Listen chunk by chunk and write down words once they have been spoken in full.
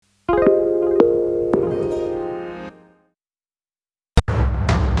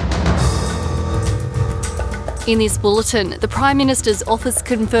In this bulletin, the Prime Minister's office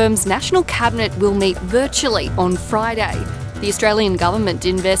confirms National Cabinet will meet virtually on Friday. The Australian government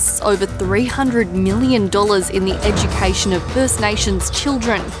invests over $300 million in the education of First Nations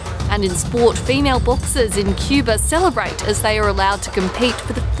children. And in sport, female boxers in Cuba celebrate as they are allowed to compete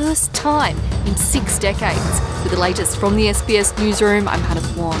for the first time in 6 decades. With the latest from the SBS Newsroom, I'm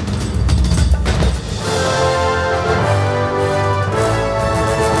Hannah Kwan.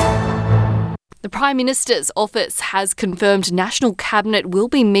 The Prime Minister's office has confirmed National Cabinet will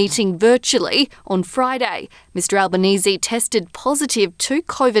be meeting virtually on Friday. Mr Albanese tested positive to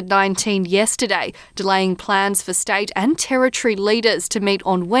COVID-19 yesterday, delaying plans for state and territory leaders to meet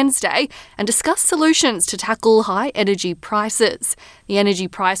on Wednesday and discuss solutions to tackle high energy prices. The energy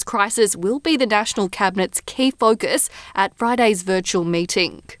price crisis will be the National Cabinet's key focus at Friday's virtual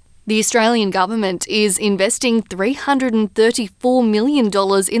meeting. The Australian government is investing $334 million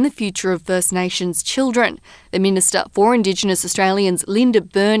in the future of First Nations children. The Minister for Indigenous Australians, Linda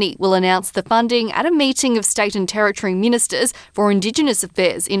Burney, will announce the funding at a meeting of State and Territory Ministers for Indigenous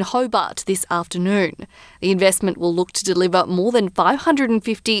Affairs in Hobart this afternoon. The investment will look to deliver more than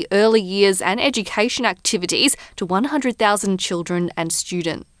 550 early years and education activities to 100,000 children and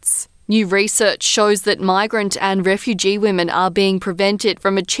students. New research shows that migrant and refugee women are being prevented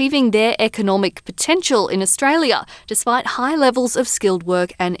from achieving their economic potential in Australia, despite high levels of skilled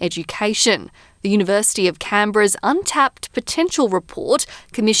work and education. The University of Canberra's Untapped Potential Report,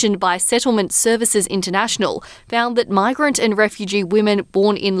 commissioned by Settlement Services International, found that migrant and refugee women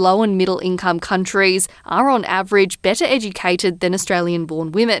born in low and middle income countries are on average better educated than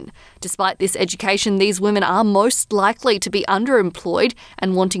Australian-born women. Despite this education, these women are most likely to be underemployed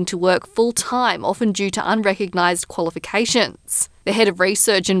and wanting to work full-time, often due to unrecognised qualifications. The head of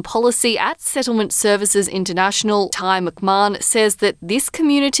research and policy at Settlement Services International, Ty McMahon, says that this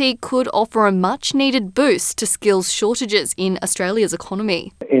community could offer a much-needed boost to skills shortages in Australia's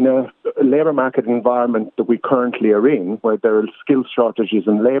economy. In a labour market environment that we currently are in, where there are skills shortages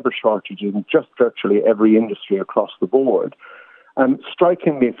and labour shortages in just virtually every industry across the board,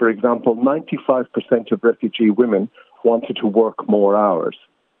 strikingly, for example, 95% of refugee women wanted to work more hours.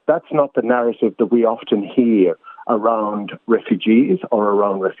 That's not the narrative that we often hear around refugees or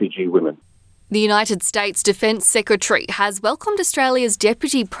around refugee women. The United States Defence Secretary has welcomed Australia's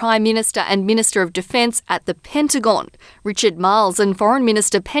Deputy Prime Minister and Minister of Defence at the Pentagon. Richard Marles and Foreign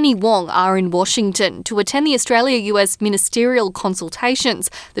Minister Penny Wong are in Washington to attend the Australia-US ministerial consultations,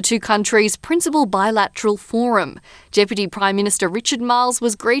 the two countries' principal bilateral forum. Deputy Prime Minister Richard Marles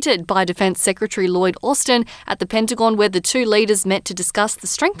was greeted by Defence Secretary Lloyd Austin at the Pentagon, where the two leaders met to discuss the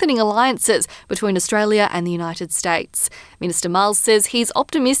strengthening alliances between Australia and the United States. Minister Marles says he's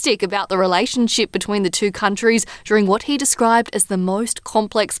optimistic about the relationship between the two countries during what he described as the most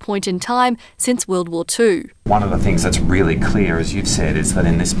complex point in time since World War II. One of the things that's really clear, as you've said, is that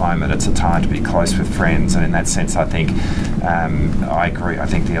in this moment it's a time to be close with friends, and in that sense I think I agree. I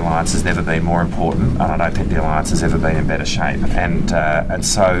think the alliance has never been more important, and I don't think the alliance has ever been in better shape. And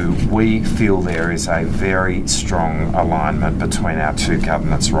so we feel there is a very strong alignment between our two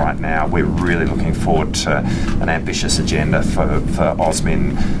governments right now. We're really looking forward to an ambitious agenda for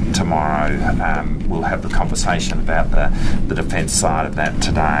AUSMIN tomorrow. We'll have the conversation about the defence side of that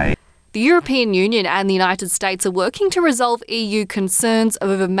today. The European Union and the United States are working to resolve EU concerns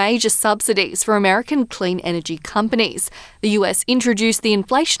over major subsidies for American clean energy companies. The US introduced the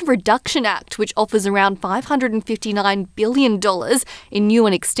Inflation Reduction Act, which offers around $559 billion in new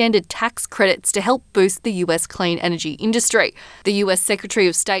and extended tax credits to help boost the US clean energy industry. The US Secretary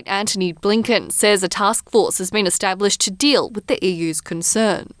of State Antony Blinken says a task force has been established to deal with the EU's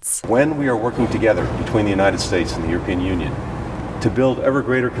concerns. When we are working together between the United States and the European Union to build ever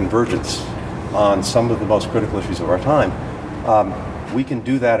greater convergence on some of the most critical issues of our time, we can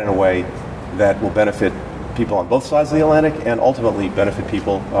do that in a way that will benefit people on both sides of the Atlantic and ultimately benefit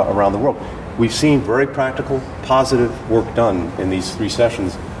people around the world. We've seen very practical, positive work done in these 3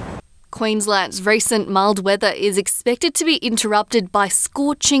 sessions. Queensland's recent mild weather is expected to be interrupted by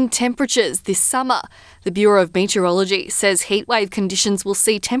scorching temperatures this summer. The Bureau of Meteorology says heatwave conditions will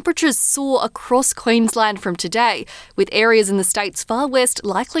see temperatures soar across Queensland from today, with areas in the state's far west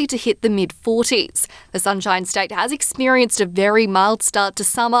likely to hit the mid-40s. The Sunshine State has experienced a very mild start to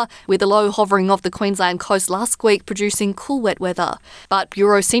summer, with a low hovering off the Queensland coast last week producing cool wet weather. But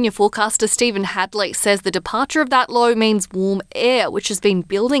Bureau senior forecaster Stephen Hadley says the departure of that low means warm air, which has been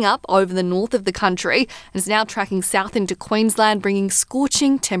building up over the north of the country and is now tracking south into Queensland, bringing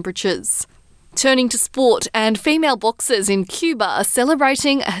scorching temperatures. Turning to sport, and female boxers in Cuba are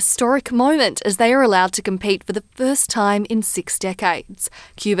celebrating a historic moment as they are allowed to compete for the first time in 6 decades.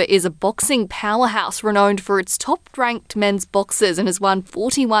 Cuba is a boxing powerhouse renowned for its top-ranked men's boxers and has won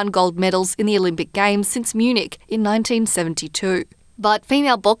 41 gold medals in the Olympic Games since Munich in 1972. But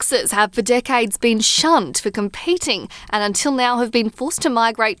female boxers have for decades been shunned for competing and until now have been forced to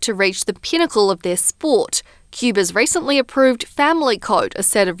migrate to reach the pinnacle of their sport. Cuba's recently approved Family Code, a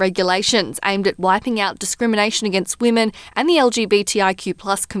set of regulations aimed at wiping out discrimination against women and the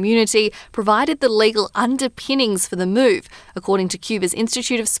LGBTIQ+ community, provided the legal underpinnings for the move, according to Cuba's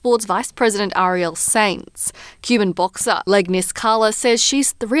Institute of Sport's Vice President Ariel Sainz. Cuban boxer Legnis Carla says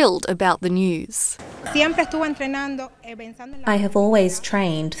she's thrilled about the news. I have always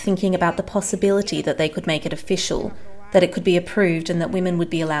trained thinking about the possibility that they could make it official, that it could be approved and that women would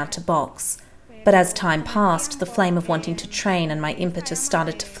be allowed to box. But as time passed, the flame of wanting to train and my impetus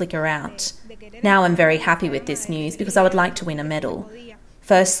started to flicker out. Now I'm very happy with this news because I would like to win a medal.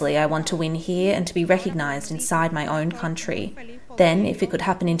 Firstly, I want to win here and to be recognised inside my own country. Then, if it could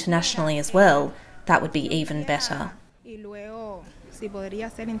happen internationally as well, that would be even better.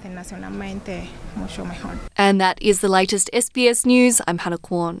 And that is the latest SBS News. I'm Hannah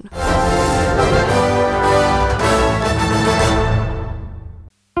Kwon.